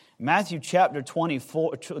Matthew chapter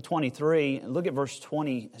 23, look at verse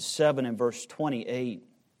 27 and verse 28.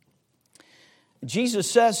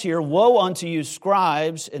 Jesus says here, "Woe unto you,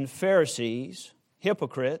 scribes and Pharisees,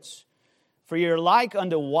 hypocrites, for ye are like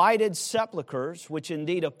unto whited sepulchres, which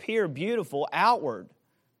indeed appear beautiful outward,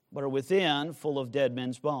 but are within full of dead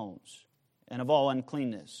men's bones, and of all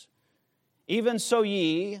uncleanness. Even so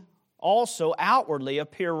ye also outwardly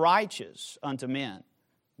appear righteous unto men,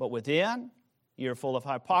 but within ye are full of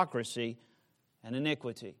hypocrisy and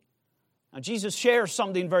iniquity." Now Jesus shares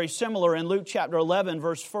something very similar in Luke chapter 11,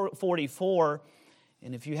 verse 44.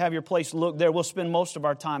 And if you have your place, look there. We'll spend most of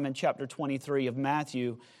our time in chapter 23 of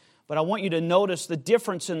Matthew. But I want you to notice the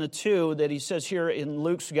difference in the two that he says here in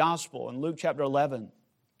Luke's gospel, in Luke chapter 11.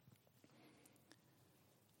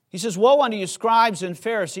 He says, "Woe unto you, scribes and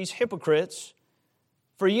Pharisees, hypocrites,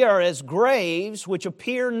 for ye are as graves which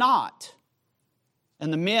appear not,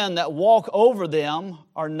 and the men that walk over them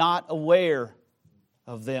are not aware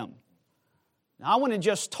of them." Now, I want to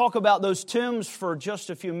just talk about those tombs for just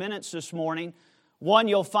a few minutes this morning. One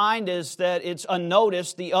you'll find is that it's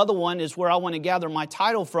unnoticed. The other one is where I want to gather my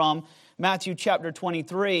title from, Matthew chapter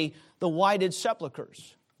 23, the whited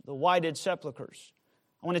sepulchres. The whited sepulchres.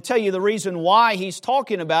 I want to tell you the reason why he's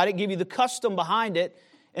talking about it, give you the custom behind it,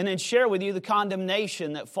 and then share with you the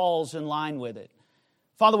condemnation that falls in line with it.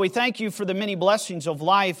 Father, we thank you for the many blessings of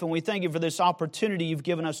life, and we thank you for this opportunity you've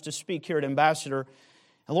given us to speak here at Ambassador.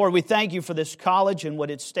 And Lord, we thank you for this college and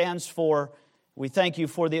what it stands for. We thank you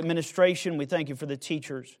for the administration. We thank you for the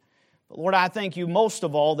teachers. But Lord, I thank you most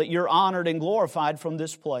of all that you're honored and glorified from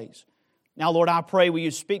this place. Now, Lord, I pray will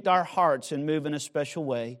you speak to our hearts and move in a special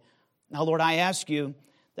way. Now, Lord, I ask you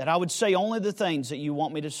that I would say only the things that you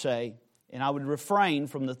want me to say, and I would refrain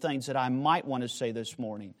from the things that I might want to say this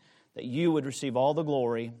morning, that you would receive all the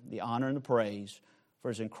glory, the honor, and the praise. For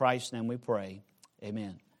it's in Christ's name we pray.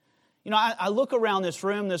 Amen. You know, I look around this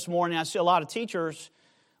room this morning, I see a lot of teachers,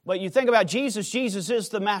 but you think about Jesus, Jesus is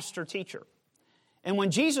the master teacher. And when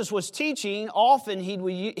Jesus was teaching, often he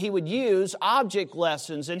would use object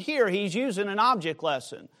lessons, and here he's using an object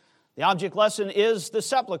lesson. The object lesson is the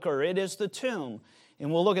sepulcher, it is the tomb.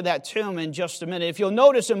 And we'll look at that tomb in just a minute. If you'll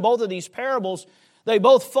notice in both of these parables, they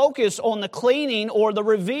both focus on the cleaning or the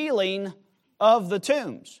revealing of the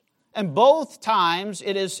tombs. And both times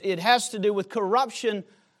it has to do with corruption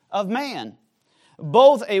of man.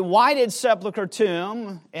 Both a whited sepulcher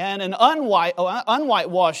tomb and an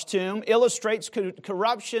unwhitewashed tomb illustrates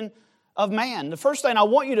corruption of man. The first thing I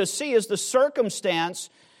want you to see is the circumstance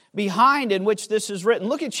behind in which this is written.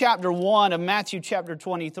 Look at chapter 1 of Matthew chapter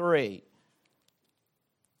 23.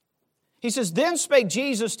 He says, "Then spake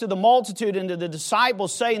Jesus to the multitude and to the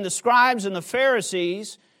disciples, saying, The scribes and the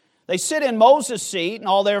Pharisees, they sit in Moses' seat, and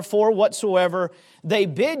all therefore whatsoever they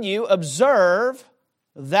bid you, observe,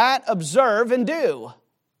 that observe and do."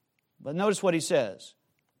 But notice what he says.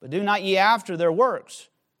 "But do not ye after their works,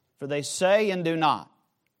 for they say and do not.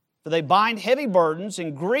 For they bind heavy burdens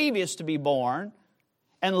and grievous to be borne,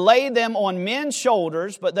 and lay them on men's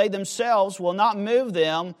shoulders, but they themselves will not move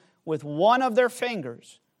them with one of their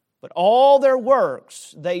fingers. But all their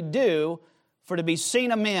works they do for to be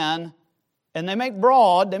seen of men, and they make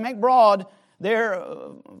broad their..."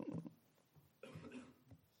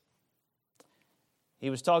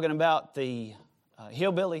 He was talking about the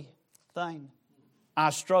hillbilly thing.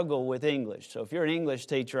 I struggle with English. So if you're an English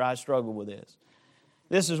teacher, I struggle with this.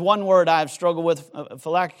 This is one word I've struggled with,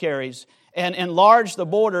 phylacteries. "And enlarge the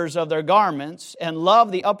borders of their garments, and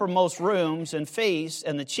love the uppermost rooms and feasts,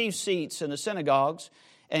 and the chief seats in the synagogues,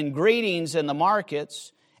 and greetings in the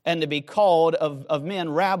markets, and to be called of men,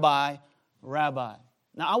 Rabbi, Rabbi."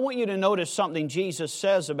 Now I want you to notice something Jesus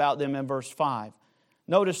says about them in verse 5.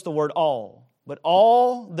 Notice the word all. "But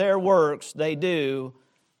all their works they do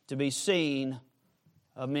to be seen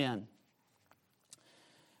of men."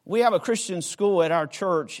 We have a Christian school at our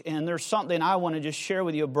church, and there's something I want to just share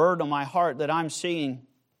with you, a burden on my heart that I'm seeing.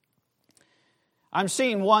 I'm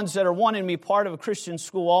seeing ones that are wanting to be part of a Christian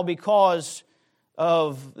school all because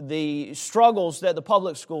of the struggles that the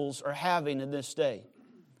public schools are having in this day.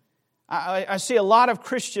 I see a lot of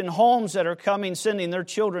Christian homes that are coming, sending their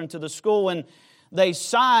children to the school, and they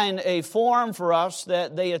sign a form for us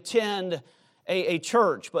that they attend a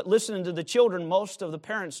church. But listening to the children, most of the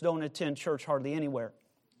parents don't attend church hardly anywhere.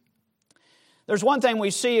 There's one thing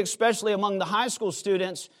we see, especially among the high school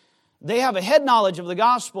students, they have a head knowledge of the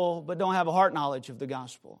gospel, but don't have a heart knowledge of the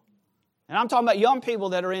gospel. And I'm talking about young people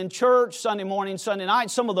that are in church Sunday morning, Sunday night,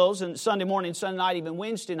 some of those, and Sunday morning, Sunday night, even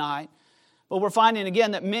Wednesday night. But we're finding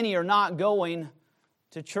again that many are not going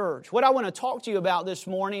to church. What I want to talk to you about this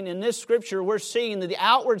morning, in this scripture, we're seeing that the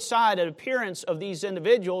outward side and appearance of these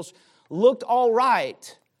individuals looked all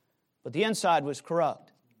right, but the inside was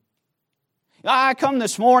corrupt. I come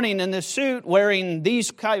this morning in this suit wearing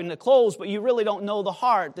these kind of clothes, but you really don't know the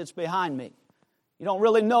heart that's behind me. You don't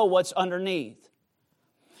really know what's underneath.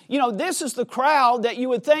 You know, this is the crowd that you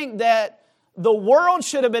would think that the world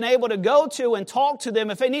should have been able to go to and talk to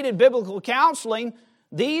them. If they needed biblical counseling,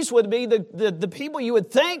 these would be the people you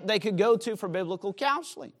would think they could go to for biblical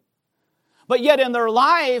counseling. But yet in their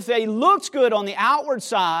life, they looked good on the outward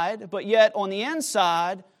side, but yet on the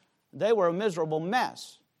inside, they were a miserable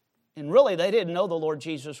mess. And really, they didn't know the Lord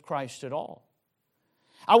Jesus Christ at all.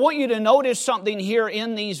 I want you to notice something here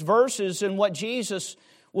in these verses and what Jesus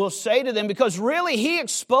will say to them, because really He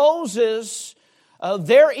exposes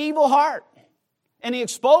their evil heart, and He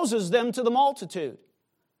exposes them to the multitude.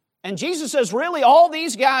 And Jesus says, really, all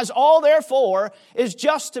these guys, all they're for is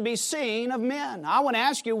just to be seen of men. I want to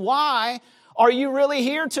ask you, why are you really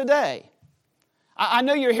here today? I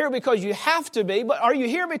know you're here because you have to be, but are you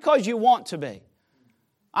here because you want to be?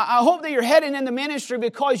 I hope that you're heading into ministry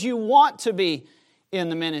because you want to be in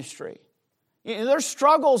the ministry. You know, there's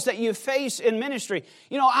struggles that you face in ministry.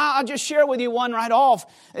 You know, I'll just share with you one right off.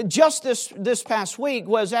 Just this past week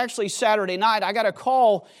was actually Saturday night. I got a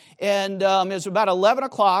call, and it was about 11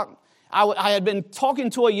 o'clock. I had been talking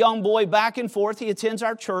to a young boy back and forth. He attends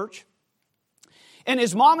our church. And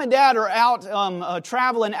his mom and dad are out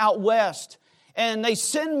traveling out west. And they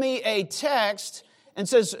send me a text and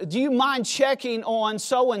says, do you mind checking on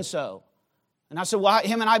so-and-so? And I said, well,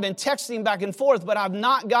 him and I have been texting back and forth, but I've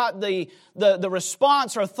not got the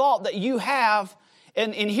response or thought that you have.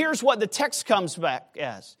 And here's what the text comes back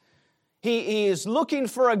as. He is looking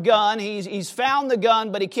for a gun. He's found the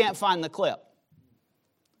gun, but he can't find the clip.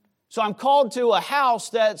 So I'm called to a house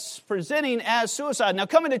that's presenting as suicide. Now,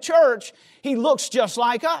 coming to church, he looks just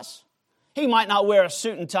like us. He might not wear a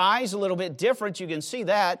suit and tie. He's a little bit different. You can see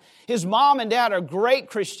that. His mom and dad are great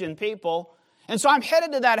Christian people. And so I'm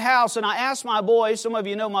headed to that house, and I asked my boy, some of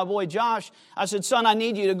you know my boy Josh, I said, son, I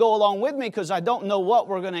need you to go along with me because I don't know what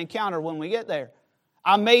we're going to encounter when we get there.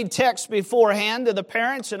 I made texts beforehand to the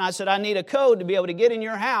parents, and I said, I need a code to be able to get in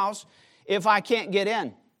your house if I can't get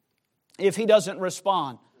in, if he doesn't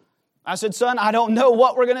respond. I said, son, I don't know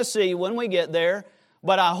what we're going to see when we get there,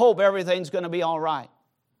 but I hope everything's going to be all right.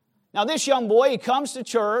 Now, this young boy, he comes to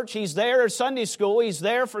church. He's there at Sunday school. He's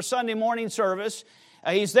there for Sunday morning service.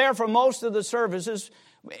 He's there for most of the services.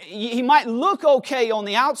 He might look okay on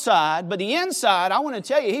the outside, but the inside, I want to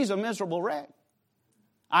tell you, he's a miserable wreck.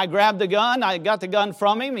 I grabbed the gun. I got the gun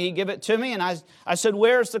from him. He gave it to me, and I said,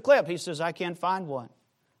 where's the clip? He says, I can't find one.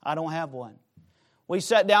 I don't have one. We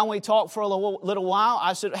sat down. We talked for a little while.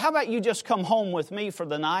 I said, how about you just come home with me for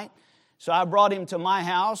the night? So I brought him to my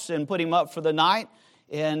house and put him up for the night,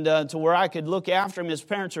 and to where I could look after him. His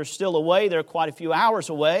parents are still away. They're quite a few hours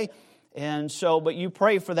away. And so, but you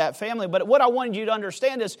pray for that family. But what I wanted you to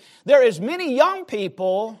understand is there is many young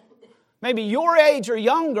people, maybe your age or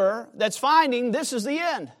younger, that's finding this is the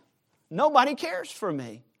end. Nobody cares for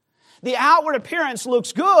me. The outward appearance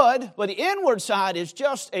looks good, but the inward side is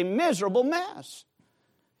just a miserable mess.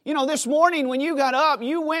 You know, this morning when you got up,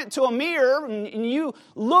 you went to a mirror and you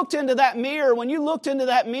looked into that mirror. When you looked into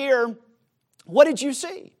that mirror, what did you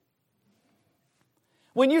see?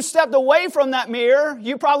 When you stepped away from that mirror,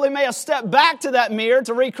 you probably may have stepped back to that mirror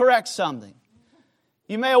to recorrect something.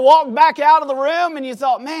 You may have walked back out of the room and you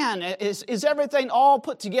thought, man, is everything all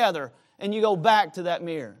put together? And you go back to that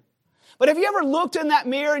mirror. But have you ever looked in that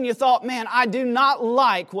mirror and you thought, man, I do not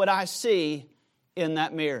like what I see in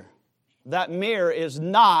that mirror? That mirror is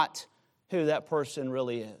not who that person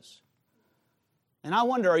really is. And I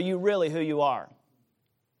wonder, are you really who you are?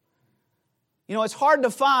 You know, it's hard to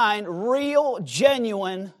find real,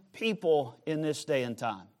 genuine people in this day and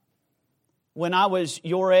time. When I was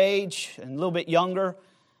your age and a little bit younger,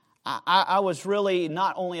 I was really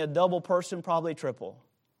not only a double person, probably triple.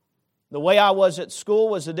 The way I was at school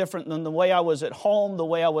was different than the way I was at home. The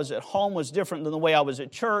way I was at home was different than the way I was at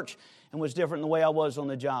church, and was different than the way I was on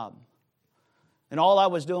the job. And all I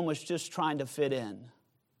was doing was just trying to fit in.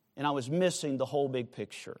 And I was missing the whole big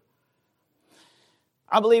picture.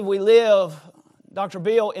 I believe we live, Dr.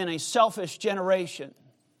 Beal, in a selfish generation.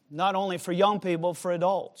 Not only for young people, for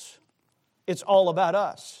adults. It's all about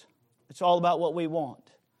us. It's all about what we want.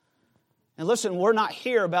 And listen, we're not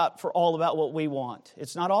here for all about what we want.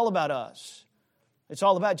 It's not all about us. It's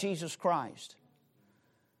all about Jesus Christ.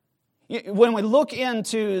 When we look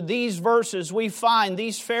into these verses, we find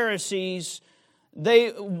these Pharisees,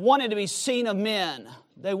 they wanted to be seen of men.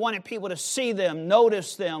 They wanted people to see them,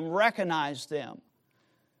 notice them, recognize them.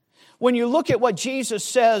 When you look at what Jesus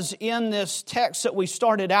says in this text that we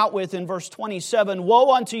started out with in verse 27, "Woe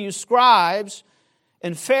unto you, scribes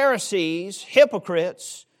and Pharisees,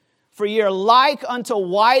 hypocrites, for ye are like unto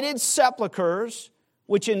whited sepulchres,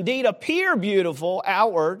 which indeed appear beautiful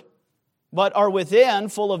outward, but are within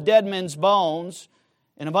full of dead men's bones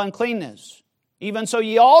and of uncleanness. Even so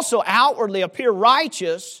ye also outwardly appear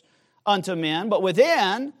righteous unto men, but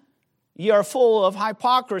within ye are full of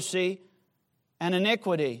hypocrisy and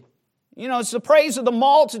iniquity." You know, it's the praise of the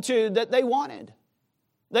multitude that they wanted.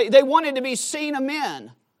 They wanted to be seen of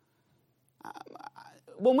men.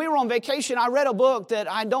 When we were on vacation, I read a book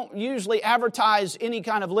that I don't usually advertise any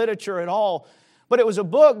kind of literature at all, but it was a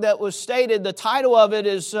book that was stated, the title of it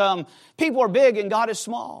is People Are Big and God is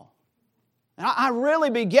Small. And I really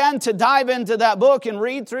began to dive into that book and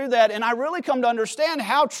read through that, and I really come to understand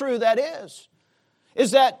how true that is.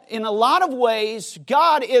 Is that in a lot of ways,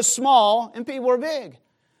 God is small and people are big.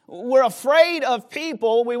 We're afraid of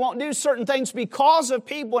people. We won't do certain things because of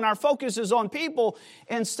people, and our focus is on people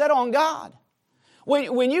instead on God.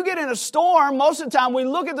 When you get in a storm, most of the time we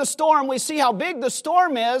look at the storm, we see how big the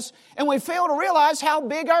storm is, and we fail to realize how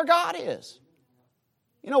big our God is.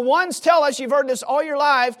 You know, ones tell us, you've heard this all your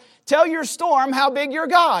life, tell your storm how big your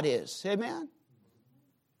God is. Amen?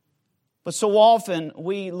 But so often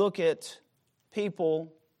we look at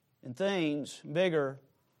people and things bigger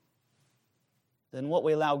than what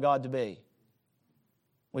we allow God to be.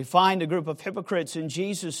 We find a group of hypocrites, and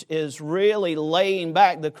Jesus is really laying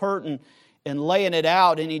back the curtain and laying it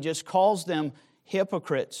out, and He just calls them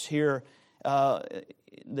hypocrites here, the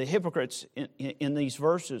hypocrites in these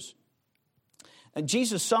verses. And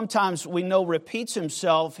Jesus sometimes, we know, repeats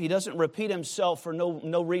Himself. He doesn't repeat Himself for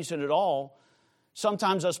no reason at all.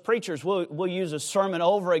 Sometimes us preachers, we'll use a sermon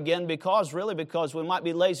over again because we might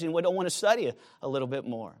be lazy and we don't want to study a little bit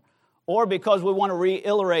more. Or because we want to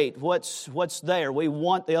reiterate what's there. We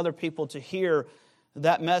want the other people to hear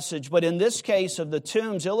that message. But in this case of the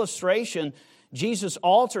tombs illustration, Jesus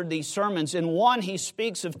altered these sermons. In one, He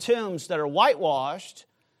speaks of tombs that are whitewashed,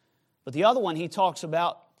 but the other one He talks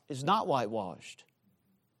about is not whitewashed.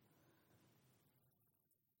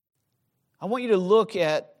 I want you to look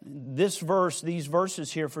at these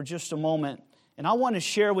verses here for just a moment. And I want to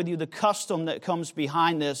share with you the custom that comes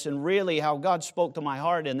behind this and really how God spoke to my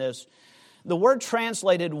heart in this. The word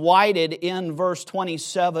translated whited in verse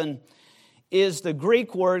 27 is the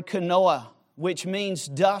Greek word kanoa, which means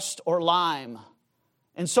dust or lime.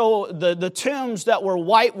 And so the tombs that were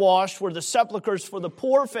whitewashed were the sepulchres for the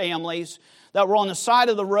poor families that were on the side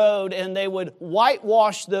of the road, and they would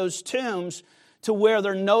whitewash those tombs to where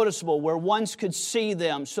they're noticeable, where ones could see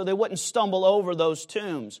them so they wouldn't stumble over those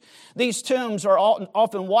tombs. These tombs are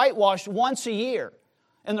often whitewashed once a year,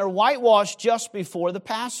 and they're whitewashed just before the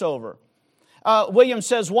Passover. William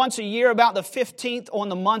says once a year, about the 15th on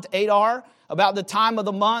the month Adar, about the time of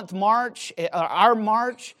the month March, our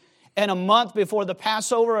March, and a month before the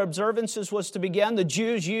Passover observances was to begin, the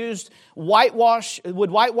Jews would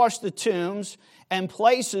whitewash the tombs and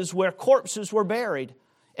places where corpses were buried.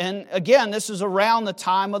 And again, this is around the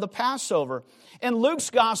time of the Passover. In Luke's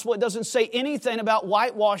gospel, it doesn't say anything about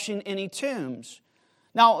whitewashing any tombs.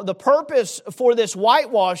 Now, the purpose for this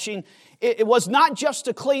whitewashing, it was not just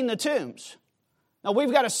to clean the tombs. Now,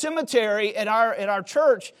 we've got a cemetery at our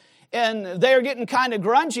church, and they're getting kind of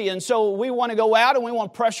grungy, and so we want to go out and we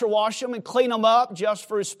want to pressure wash them and clean them up just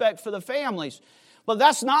for respect for the families. But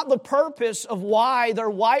that's not the purpose of why they're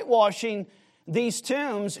whitewashing these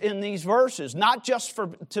tombs in these verses. Not just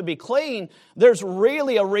to be clean, there's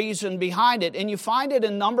really a reason behind it. And you find it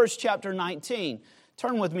in Numbers chapter 19.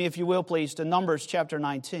 Turn with me, if you will, please, to Numbers chapter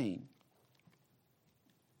 19.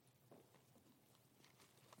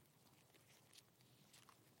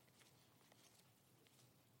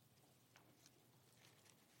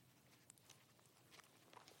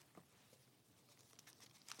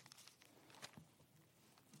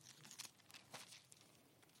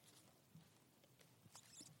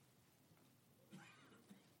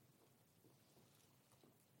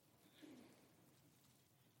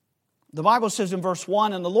 The Bible says in verse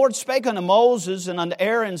 1, "And the Lord spake unto Moses and unto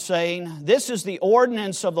Aaron, saying, This is the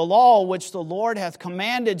ordinance of the law which the Lord hath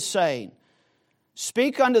commanded, saying,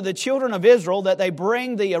 Speak unto the children of Israel that they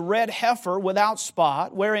bring thee a red heifer without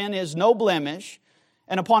spot, wherein is no blemish,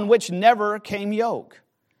 and upon which never came yoke.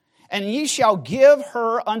 And ye shall give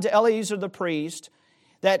her unto Eleazar the priest,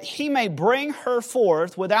 that he may bring her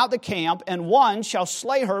forth without the camp, and one shall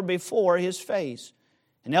slay her before his face.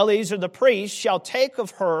 And Eleazar the priest shall take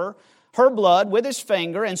of her blood with his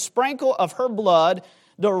finger, and sprinkle of her blood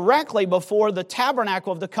directly before the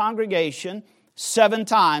tabernacle of the congregation, 7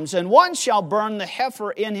 times. And one shall burn the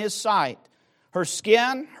heifer in his sight. Her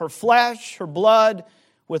skin, her flesh, her blood,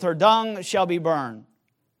 with her dung shall be burned.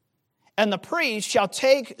 And the priest shall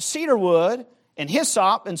take cedar wood and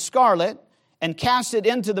hyssop and scarlet, and cast it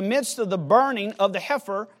into the midst of the burning of the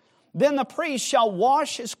heifer. Then the priest shall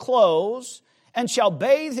wash his clothes, and shall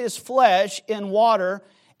bathe his flesh in water,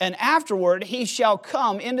 and afterward he shall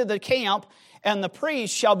come into the camp, and the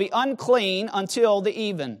priest shall be unclean until the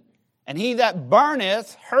even. And he that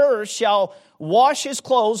burneth her shall wash his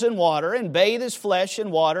clothes in water, and bathe his flesh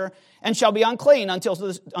in water, and shall be unclean until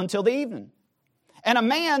the even. And a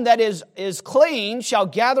man that is clean shall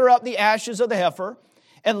gather up the ashes of the heifer,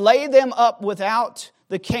 and lay them up without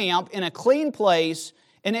the camp in a clean place,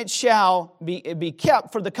 and it shall be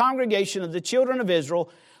kept for the congregation of the children of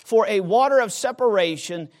Israel for a water of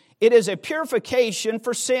separation. It is a purification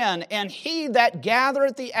for sin. And he that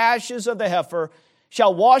gathereth the ashes of the heifer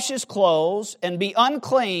shall wash his clothes, and be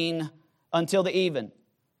unclean until the even.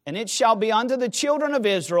 And it shall be unto the children of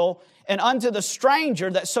Israel, and unto the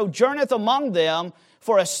stranger that sojourneth among them,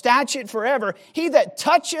 for a statute forever. He that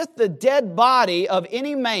toucheth the dead body of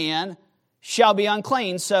any man shall be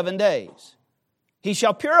unclean 7 days. He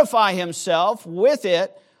shall purify himself with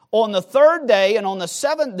it on the 3rd day, and on the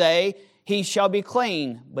 7th day he shall be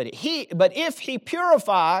clean. But if he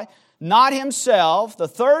purify not himself the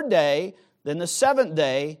 3rd day, then the 7th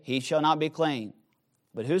day he shall not be clean.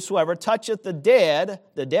 But whosoever toucheth the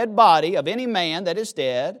dead body of any man that is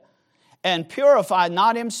dead, and purify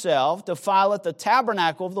not himself, defileth the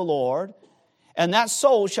tabernacle of the Lord, and that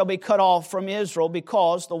soul shall be cut off from Israel,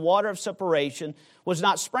 because the water of separation was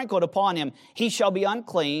not sprinkled upon him. He shall be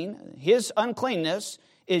unclean. His uncleanness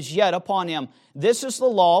is yet upon him. This is the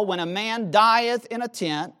law: when a man dieth in a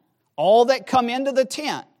tent, all that come into the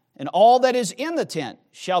tent, and all that is in the tent,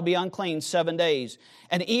 shall be unclean 7 days.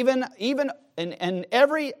 And even in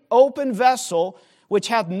every open vessel which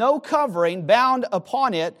hath no covering bound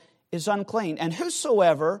upon it is unclean. And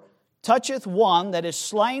whosoever toucheth one that is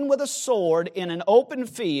slain with a sword in an open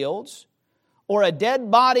fields, or a dead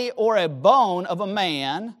body, or a bone of a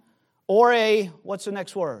man, or what's the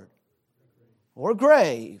next word? Or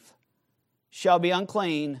grave, shall be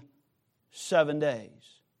unclean 7 days.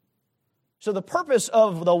 So the purpose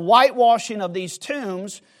of the whitewashing of these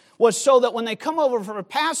tombs was so that when they come over for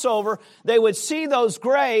Passover, they would see those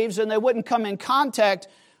graves and they wouldn't come in contact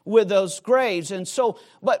with those graves. And so,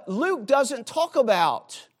 but Luke doesn't talk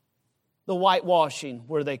about the whitewashing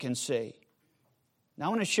where they can see. Now I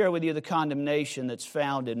want to share with you the condemnation that's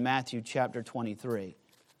found in Matthew chapter 23.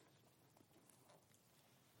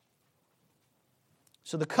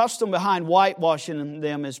 So the custom behind whitewashing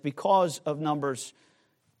them is because of numbers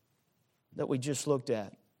that we just looked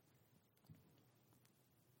at.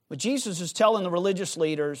 But Jesus is telling the religious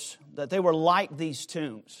leaders that they were like these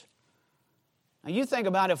tombs. Now you think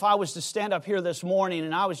about if I was to stand up here this morning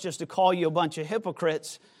and I was just to call you a bunch of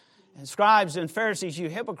hypocrites, and scribes and Pharisees, you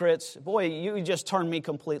hypocrites, boy, you just turned me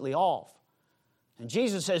completely off. And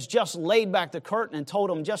Jesus has just laid back the curtain and told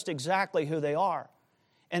them just exactly who they are.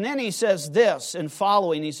 And then he says this in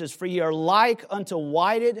following, he says, "For ye are like unto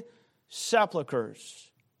whited sepulchres,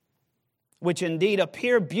 which indeed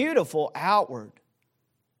appear beautiful outward,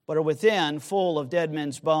 but are within full of dead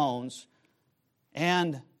men's bones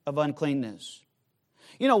and of uncleanness."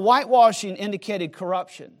 You know, whitewashing indicated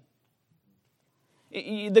corruption.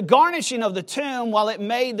 The garnishing of the tomb, while it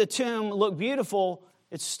made the tomb look beautiful,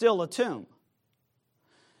 it's still a tomb.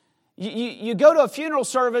 You go to a funeral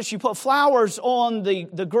service, you put flowers on the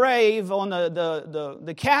grave, on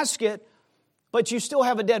the casket, but you still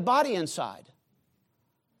have a dead body inside.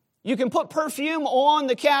 You can put perfume on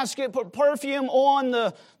the casket, put perfume on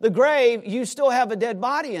the grave, you still have a dead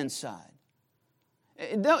body inside.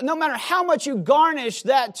 No matter how much you garnish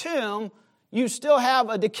that tomb, you still have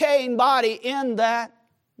a decaying body in that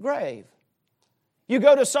grave. You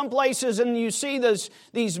go to some places and you see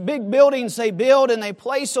these big buildings they build and they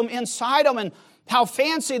place them inside them and how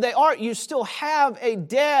fancy they are. You still have a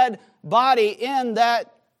dead body in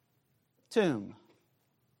that tomb.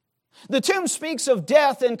 The tomb speaks of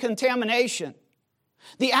death and contamination.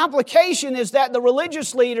 The application is that the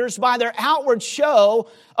religious leaders, by their outward show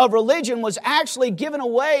of religion, was actually giving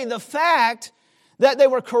away the fact that they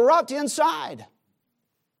were corrupt inside.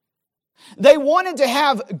 They wanted to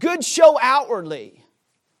have good show outwardly.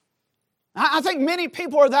 I think many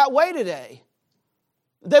people are that way today.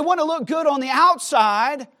 They want to look good on the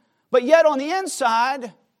outside, but yet on the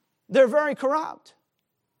inside, they're very corrupt.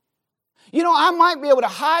 You know, I might be able to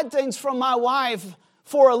hide things from my wife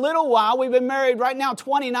for a little while. We've been married right now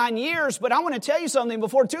 29 years, but I want to tell you something.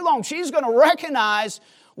 Before too long, she's going to recognize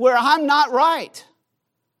where I'm not right.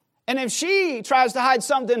 And if she tries to hide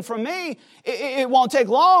something from me, it won't take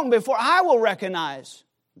long before I will recognize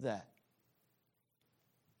that.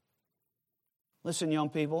 Listen, young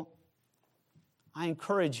people, I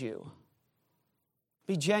encourage you,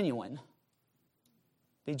 be genuine.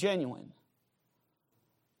 Be genuine.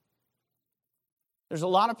 There's a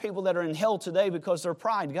lot of people that are in hell today because their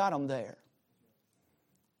pride got them there.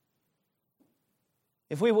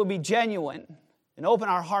 If we would be genuine and open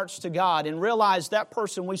our hearts to God and realize that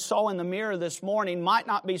person we saw in the mirror this morning might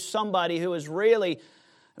not be somebody who is really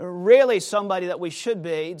somebody that we should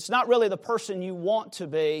be. It's not really the person you want to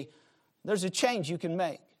be. There's a change you can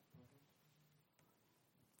make.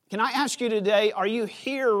 Can I ask you today, are you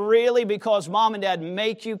here really because mom and dad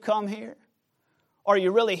make you come here? Or are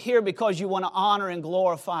you really here because you want to honor and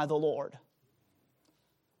glorify the Lord?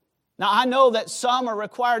 Now, I know that some are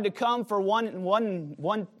required to come for one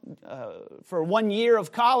year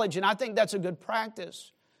of college, and I think that's a good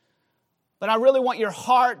practice. But I really want your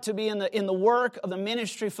heart to be in the work of the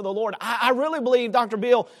ministry for the Lord. I really believe, Dr.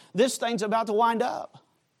 Bill, this thing's about to wind up.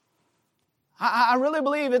 I really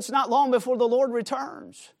believe it's not long before the Lord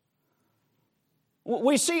returns.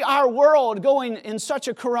 We see our world going in such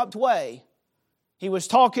a corrupt way. He was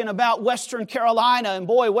talking about Western Carolina, and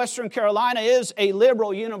boy, Western Carolina is a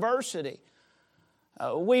liberal university.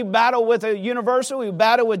 We battle with a university, we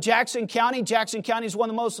battle with Jackson County. Jackson County is one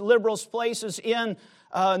of the most liberal places in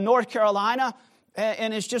North Carolina,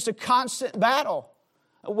 and it's just a constant battle.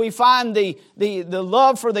 We find the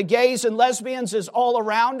love for the gays and lesbians is all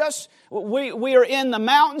around us. We are in the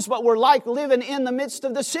mountains, but we're like living in the midst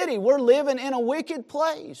of the city. We're living in a wicked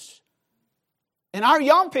place. And our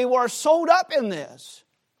young people are sold up in this.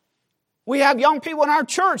 We have young people in our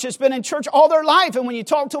church that's been in church all their life, and when you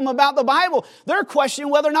talk to them about the Bible, they're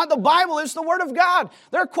questioning whether or not the Bible is the Word of God.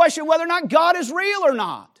 They're questioning whether or not God is real or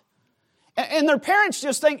not. And their parents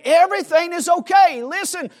just think everything is okay.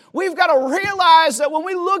 Listen, we've got to realize that when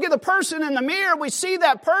we look at the person in the mirror, we see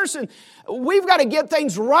that person, we've got to get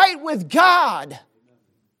things right with God.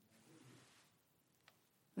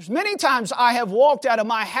 There's many times I have walked out of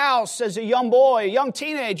my house as a young boy, a young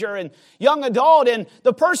teenager, and young adult, and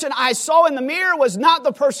the person I saw in the mirror was not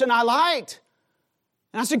the person I liked.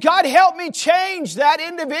 And I said, God, help me change that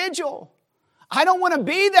individual. I don't want to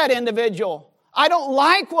be that individual. I don't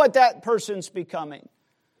like what that person's becoming.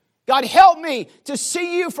 God, help me to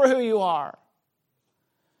see you for who you are.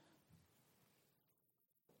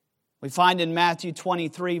 We find in Matthew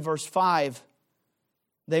 23, verse 5,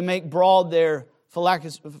 they make broad their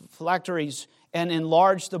phylacteries and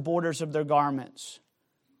enlarge the borders of their garments.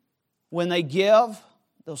 When they give,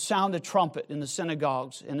 they'll sound a trumpet in the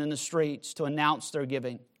synagogues and in the streets to announce their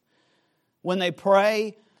giving. When they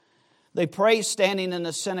pray standing in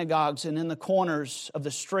the synagogues and in the corners of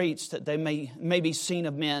the streets that they may be seen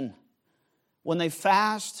of men. When they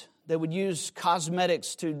fast, they would use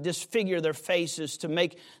cosmetics to disfigure their faces to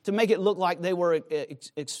make it look like they were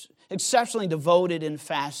exceptionally devoted in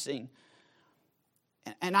fasting.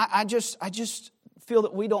 And I just feel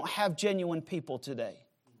that we don't have genuine people today.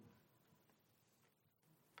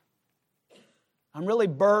 I'm really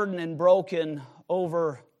burdened and broken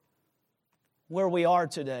over where we are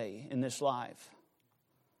today in this life.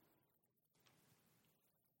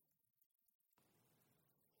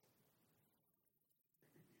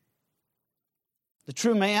 The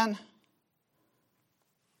true man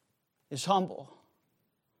is humble.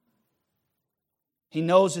 He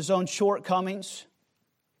knows his own shortcomings.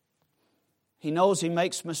 He knows he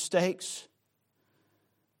makes mistakes.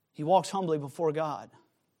 He walks humbly before God.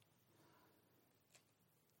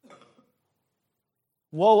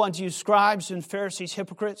 Woe unto you, scribes and Pharisees,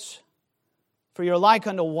 hypocrites! For you are like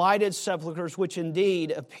unto whited sepulchres, which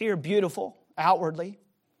indeed appear beautiful outwardly,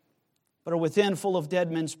 but are within full of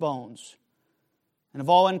dead men's bones, and of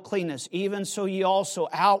all uncleanness. Even so ye also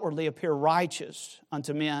outwardly appear righteous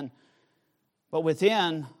unto men, but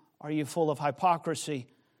within are you full of hypocrisy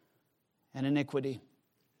and iniquity.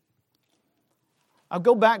 I'll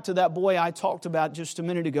go back to that boy I talked about just a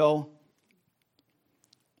minute ago.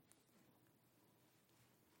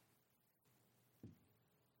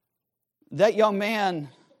 That young man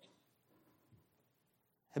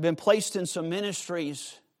had been placed in some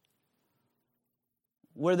ministries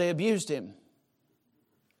where they abused him.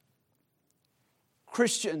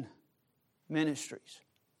 Christian ministries.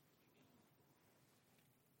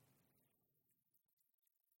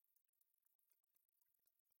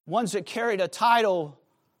 Ones that carried a title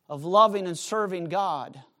of loving and serving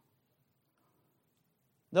God.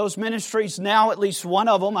 Those ministries now, at least one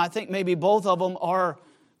of them, I think maybe both of them, are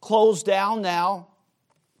closed down now.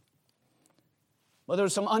 Well, there were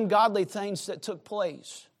some ungodly things that took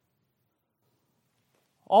place.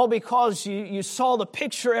 All because you saw the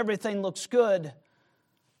picture, everything looks good,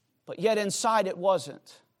 but yet inside it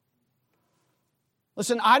wasn't.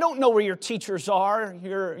 Listen, I don't know where your teachers are,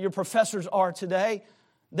 your professors are today.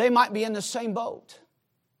 They might be in the same boat.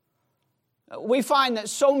 We find that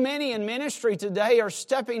so many in ministry today are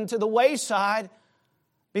stepping to the wayside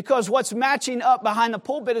because what's matching up behind the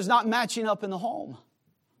pulpit is not matching up in the home.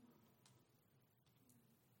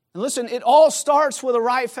 And listen, it all starts with a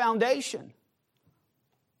right foundation.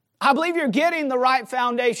 I believe you're getting the right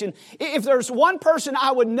foundation. If there's one person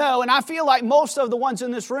I would know, and I feel like most of the ones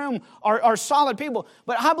in this room are solid people,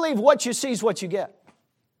 but I believe what you see is what you get.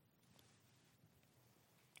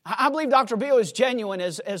 I believe Dr. Beal is genuine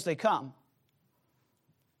as they come.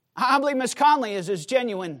 I believe Miss Conley is as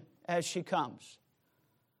genuine as she comes.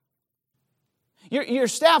 Your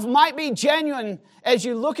staff might be genuine as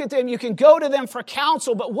you look at them. You can go to them for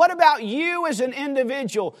counsel. But what about you as an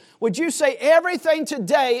individual? Would you say everything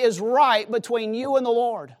today is right between you and the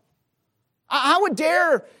Lord? I would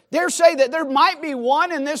dare say that there might be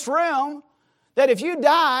one in this room that if you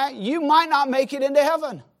die, you might not make it into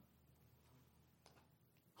heaven.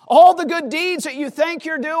 All the good deeds that you think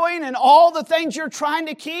you're doing and all the things you're trying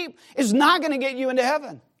to keep is not going to get you into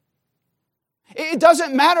heaven. It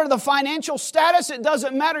doesn't matter the financial status. It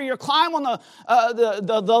doesn't matter your climb on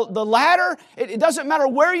the ladder. It doesn't matter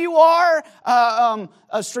where you are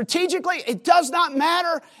strategically. It does not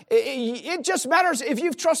matter. It just matters if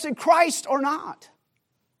you've trusted Christ or not.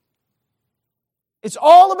 It's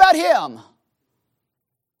all about Him.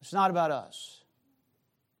 It's not about us.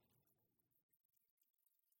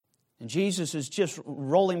 And Jesus is just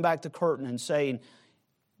rolling back the curtain and saying,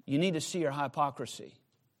 you need to see your hypocrisy.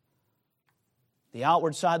 The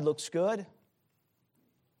outward side looks good,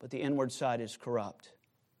 but the inward side is corrupt.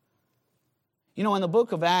 You know, in the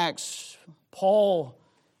book of Acts, Paul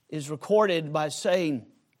is recorded by saying,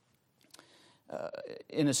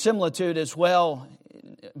 in a similitude as well,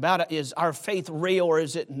 about it, is our faith real or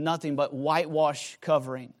is it nothing but whitewash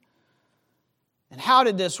covering? And how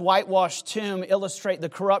did this whitewashed tomb illustrate the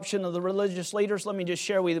corruption of the religious leaders? Let me just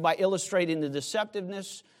share with you by illustrating the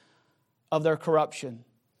deceptiveness of their corruption.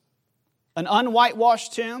 An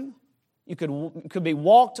unwhitewashed tomb, you could be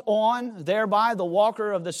walked on, thereby the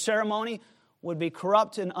walker of the ceremony would be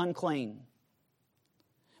corrupt and unclean.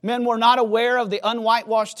 Men were not aware of the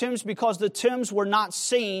unwhitewashed tombs because the tombs were not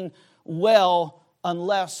seen well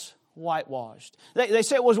unless whitewashed. They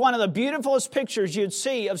say it was one of the beautifulest pictures you'd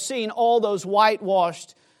see of seeing all those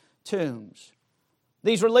whitewashed tombs.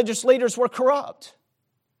 These religious leaders were corrupt.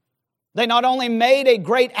 They not only made a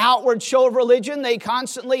great outward show of religion, they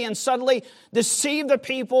constantly and subtly deceived the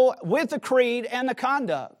people with the creed and the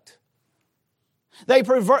conduct. They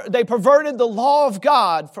perverted the law of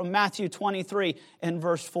God from Matthew 23 and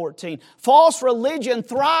verse 14. False religion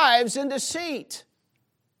thrives in deceit.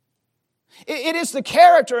 It is the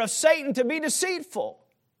character of Satan to be deceitful.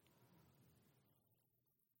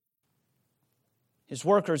 His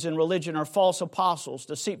workers in religion are false apostles,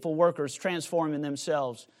 deceitful workers transforming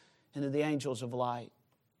themselves into the angels of light.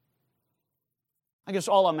 I guess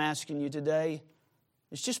all I'm asking you today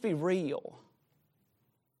is just be real.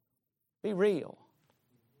 Be real.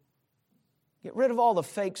 Get rid of all the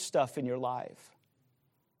fake stuff in your life.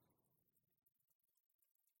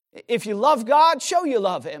 If you love God, show you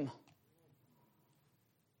love Him.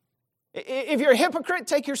 If you're a hypocrite,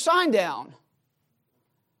 take your sign down.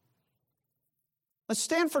 Let's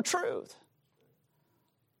stand for truth.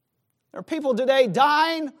 There are people today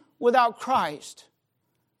dying without Christ.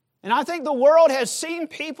 And I think the world has seen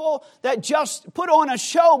people that just put on a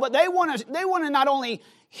show, but they want to not only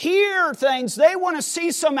hear things, they want to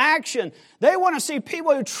see some action. They want to see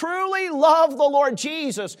people who truly love the Lord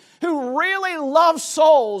Jesus, who really love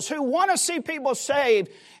souls, who want to see people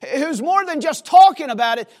saved, who's more than just talking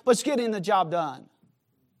about it, but's getting the job done.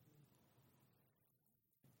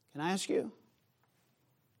 Can I ask you?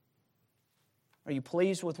 Are you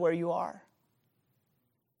pleased with where you are?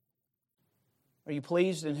 Are you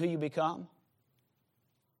pleased in who you become?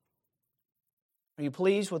 Are you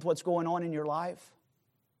pleased with what's going on in your life?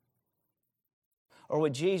 Or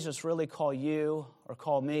would Jesus really call you, or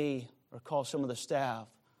call me, or call some of the staff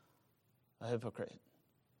a hypocrite?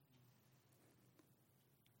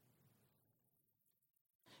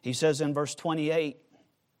 He says in verse 28,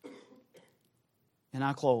 and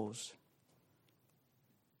I close,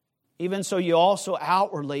 even so you also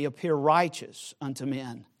outwardly appear righteous unto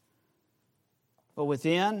men, but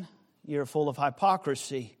within you're full of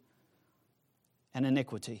hypocrisy and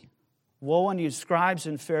iniquity. Woe unto you, scribes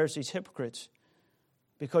and Pharisees, hypocrites!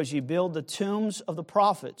 because ye build the tombs of the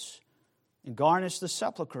prophets, and garnish the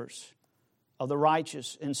sepulchres of the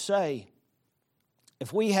righteous, and say,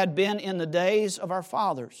 if we had been in the days of our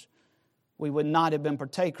fathers, we would not have been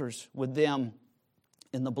partakers with them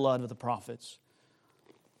in the blood of the prophets.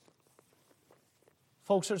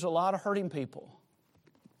 Folks, there's a lot of hurting people.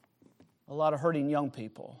 A lot of hurting young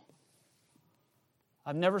people.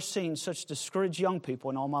 I've never seen such discouraged young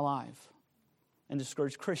people in all my life. And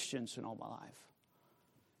discouraged Christians in all my life.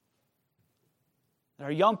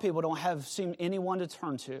 Our young people don't seem anyone to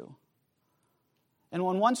turn to. And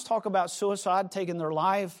when ones talk about suicide, taking their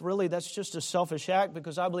life, really that's just a selfish act,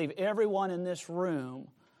 because I believe everyone in this room,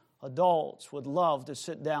 adults, would love to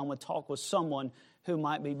sit down and talk with someone who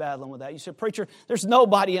might be battling with that. You say, preacher, there's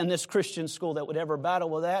nobody in this Christian school that would ever battle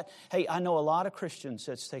with that. Hey, I know a lot of Christians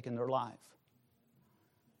that's taken their life.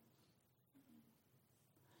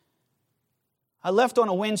 I left on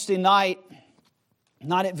a Wednesday night,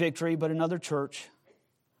 not at Victory, but another church.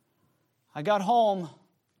 I got home,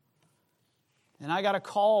 and I got a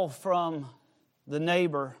call from the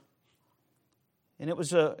neighbor, and it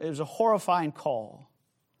was a horrifying call.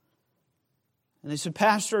 And they said,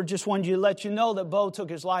 Pastor, just wanted you to let you know that Bo took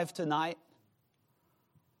his life tonight.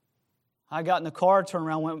 I got in the car, turned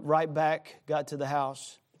around, went right back, got to the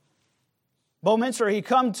house. Bo Minster, he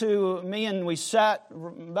come to me, and we sat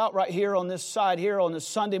about right here on this side here on this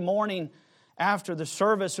Sunday morning after the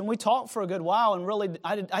service, and we talked for a good while, and really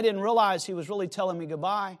I didn't realize he was really telling me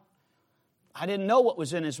goodbye. I didn't know what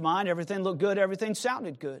was in his mind. Everything looked good. Everything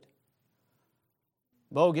sounded good.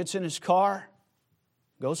 Bo gets in his car,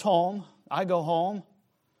 goes home. I go home.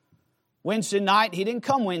 Wednesday night, he didn't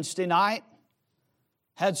come Wednesday night.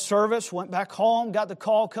 Had service, went back home, got the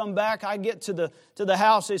call, come back. I get to the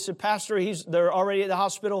house. They said, Pastor, they're already at the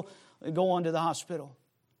hospital. Go on to the hospital.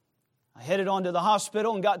 I headed on to the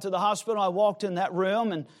hospital and got to the hospital. I walked in that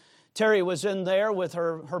room, and Terry was in there with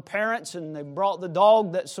her parents, and they brought the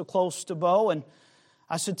dog that's so close to Bo. And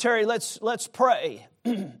I said, Terry, let's pray.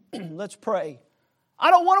 Let's pray.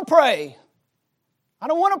 I don't want to pray. I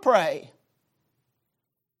don't want to pray.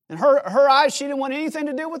 In her eyes, she didn't want anything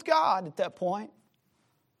to do with God at that point.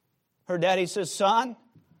 Her daddy says, son,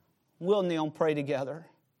 we'll kneel and pray together.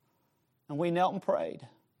 And we knelt and prayed.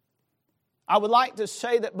 I would like to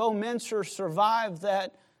say that Bo Minster survived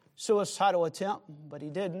that suicidal attempt, but he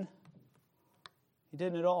didn't. He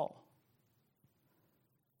didn't at all.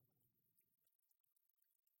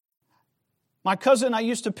 My cousin I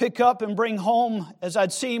used to pick up and bring home as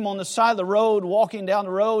I'd see him on the side of the road, walking down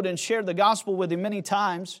the road, and shared the gospel with him many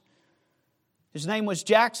times. His name was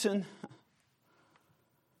Jackson.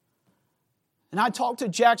 And I talked to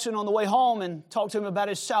Jackson on the way home and talked to him about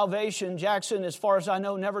his salvation. Jackson, as far as I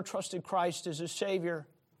know, never trusted Christ as his Savior.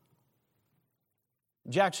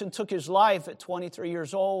 Jackson took his life at 23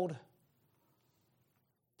 years old,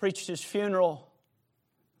 preached his funeral,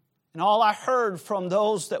 and all I heard from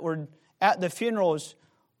those that were at the funeral is,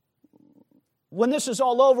 when this is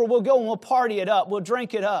all over, we'll go and we'll party it up. We'll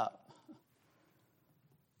drink it up.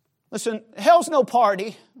 Listen, hell's no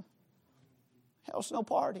party. Hell's no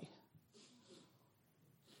party.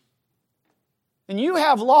 And you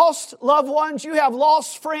have lost loved ones, you have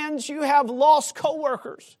lost friends, you have lost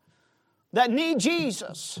co-workers that need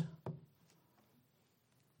Jesus.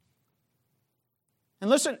 And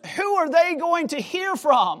listen, who are they going to hear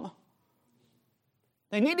from?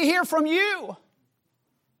 They need to hear from you.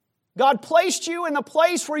 God placed you in the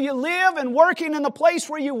place where you live and working in the place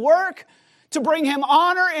where you work to bring Him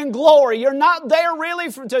honor and glory. You're not there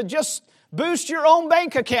really to just boost your own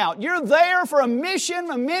bank account. You're there for a mission,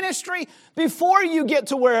 a ministry, before you get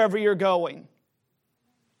to wherever you're going.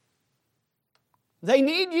 They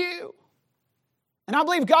need you. And I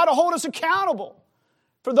believe God will hold us accountable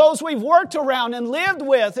for those we've worked around and lived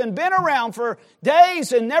with and been around for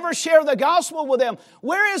days and never share the gospel with them.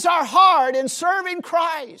 Where is our heart in serving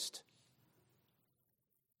Christ?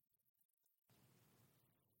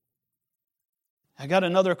 I got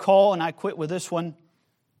another call, and I quit with this one,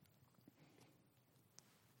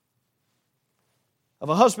 of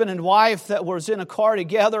a husband and wife that was in a car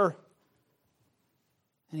together,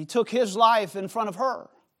 and he took his life in front of her.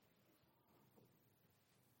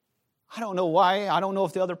 I don't know why. I don't know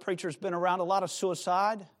if the other preacher's been around a lot of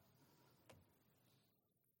suicide.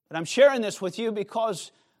 But I'm sharing this with you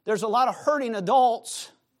because there's a lot of hurting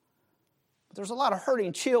adults, but there's a lot of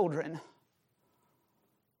hurting children.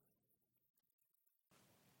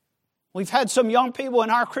 We've had some young people in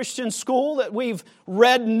our Christian school that we've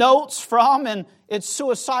read notes from, and it's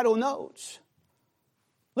suicidal notes.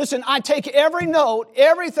 Listen, I take every note,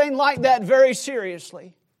 everything like that very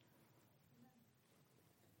seriously.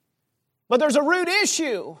 But there's a root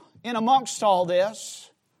issue in amongst all this.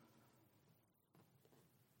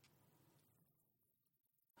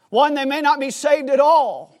 One, they may not be saved at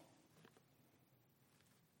all.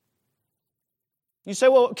 You say,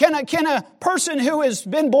 well, can a person who has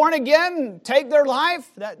been born again take their life?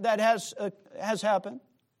 That has happened.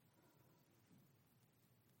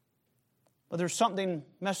 But there's something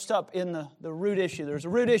messed up in the root issue. There's a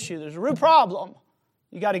root issue. There's a root problem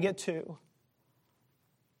you got to get to.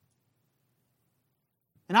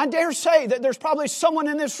 And I dare say that there's probably someone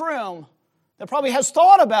in this room that probably has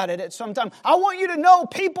thought about it at some time. I want you to know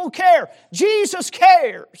people care. Jesus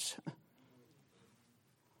cares.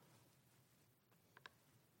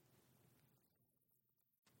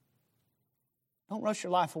 Don't rush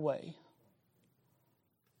your life away.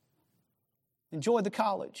 Enjoy the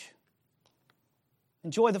college.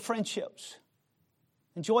 Enjoy the friendships.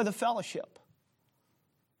 Enjoy the fellowship.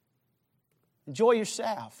 Enjoy your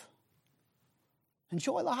staff.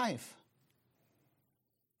 Enjoy life.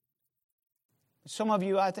 Some of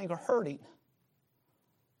you, I think, are hurting.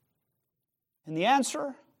 And the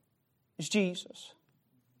answer is Jesus.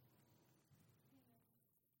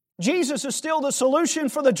 Jesus is still the solution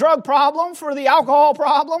for the drug problem, for the alcohol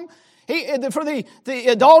problem, for the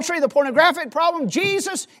adultery, the pornographic problem.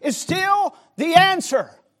 Jesus is still the answer.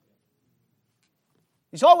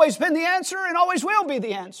 He's always been the answer and always will be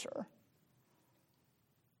the answer.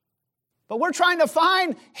 But we're trying to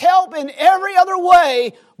find help in every other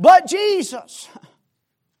way but Jesus.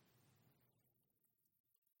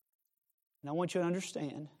 And I want you to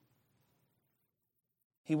understand,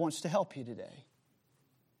 He wants to help you today.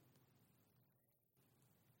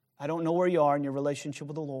 I don't know where you are in your relationship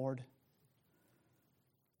with the Lord.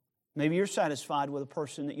 Maybe you're satisfied with a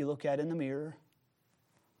person that you look at in the mirror.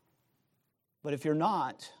 But if you're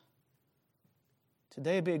not,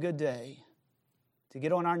 today would be a good day to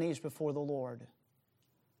get on our knees before the Lord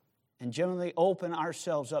and genuinely open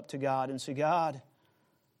ourselves up to God and say, God,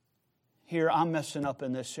 here I'm messing up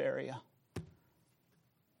in this area.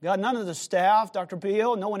 God, none of the staff, Dr.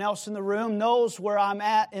 Beal, no one else in the room knows where I'm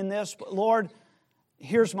at in this, but Lord,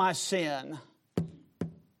 here's my sin.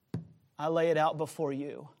 I lay it out before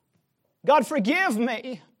you. God, forgive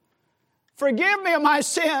me. Forgive me of my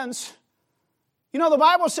sins. You know, the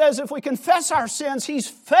Bible says if we confess our sins, He's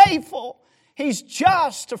faithful. He's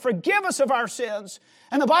just to forgive us of our sins.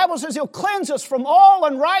 And the Bible says He'll cleanse us from all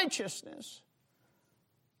unrighteousness.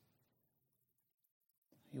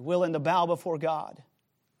 You're willing to bow before God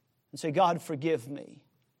and say, God, forgive me.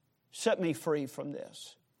 Set me free from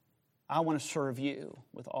this. I want to serve you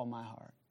with all my heart.